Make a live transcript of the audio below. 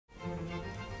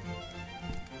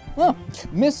Oh,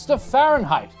 Mr.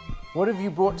 Fahrenheit, what have you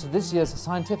brought to this year's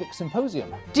scientific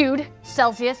symposium? Dude,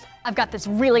 Celsius, I've got this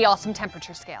really awesome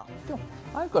temperature scale. Oh,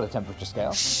 I've got a temperature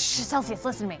scale. Shh, Celsius,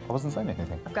 listen to me. I wasn't saying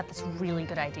anything. I've got this really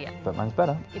good idea. But mine's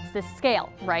better. It's this scale,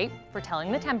 right? For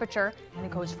telling the temperature, and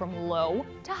it goes from low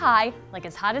to high, like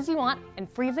as hot as you want, and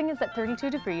freezing is at 32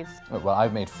 degrees. Oh, well,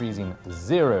 I've made freezing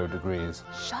 0 degrees.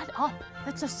 Shut up.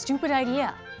 That's a stupid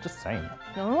idea. Just saying.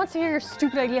 No one wants to hear your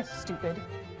stupid idea, stupid.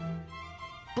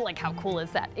 But like, how cool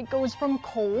is that? It goes from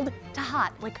cold to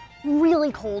hot, like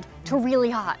really cold to really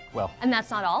hot. Well. And that's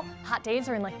not all. Hot days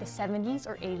are in like the 70s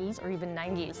or 80s or even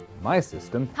 90s. My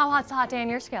system, How hot's a hot day on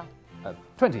your scale?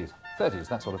 20s, 30s,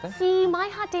 that sort of thing. See, my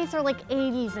hot days are like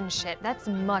 80s and shit. That's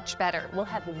much better. We'll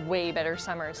have way better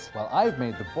summers. Well, I've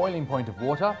made the boiling point of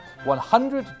water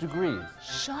 100 degrees.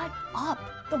 Shut up.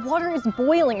 The water is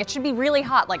boiling. It should be really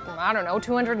hot, like, I don't know,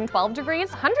 212 degrees?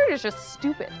 100 is just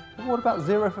stupid. Well, what about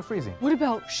 0 for freezing? What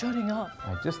about shutting up?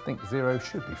 I just think 0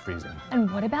 should be freezing. And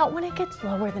what about when it gets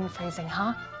lower than freezing,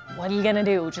 huh? What are you gonna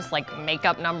do? Just like make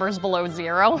up numbers below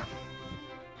 0?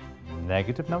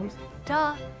 Negative numbers?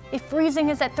 Duh. If freezing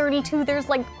is at 32, there's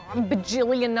like a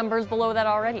bajillion numbers below that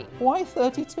already. Why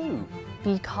 32?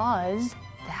 Because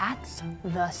that's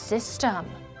the system.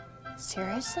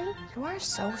 Seriously? You are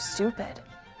so stupid.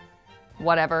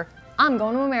 Whatever. I'm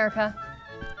going to America.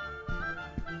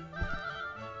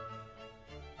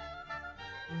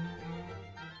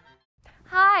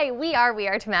 Hi, we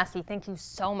are Thomasse. Thank you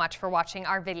so much for watching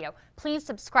our video. Please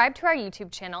subscribe to our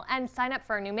YouTube channel and sign up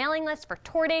for our new mailing list for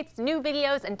tour dates, new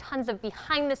videos, and tons of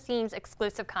behind-the-scenes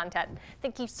exclusive content.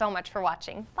 Thank you so much for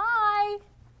watching. Bye!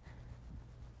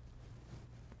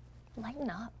 Lighten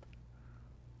up.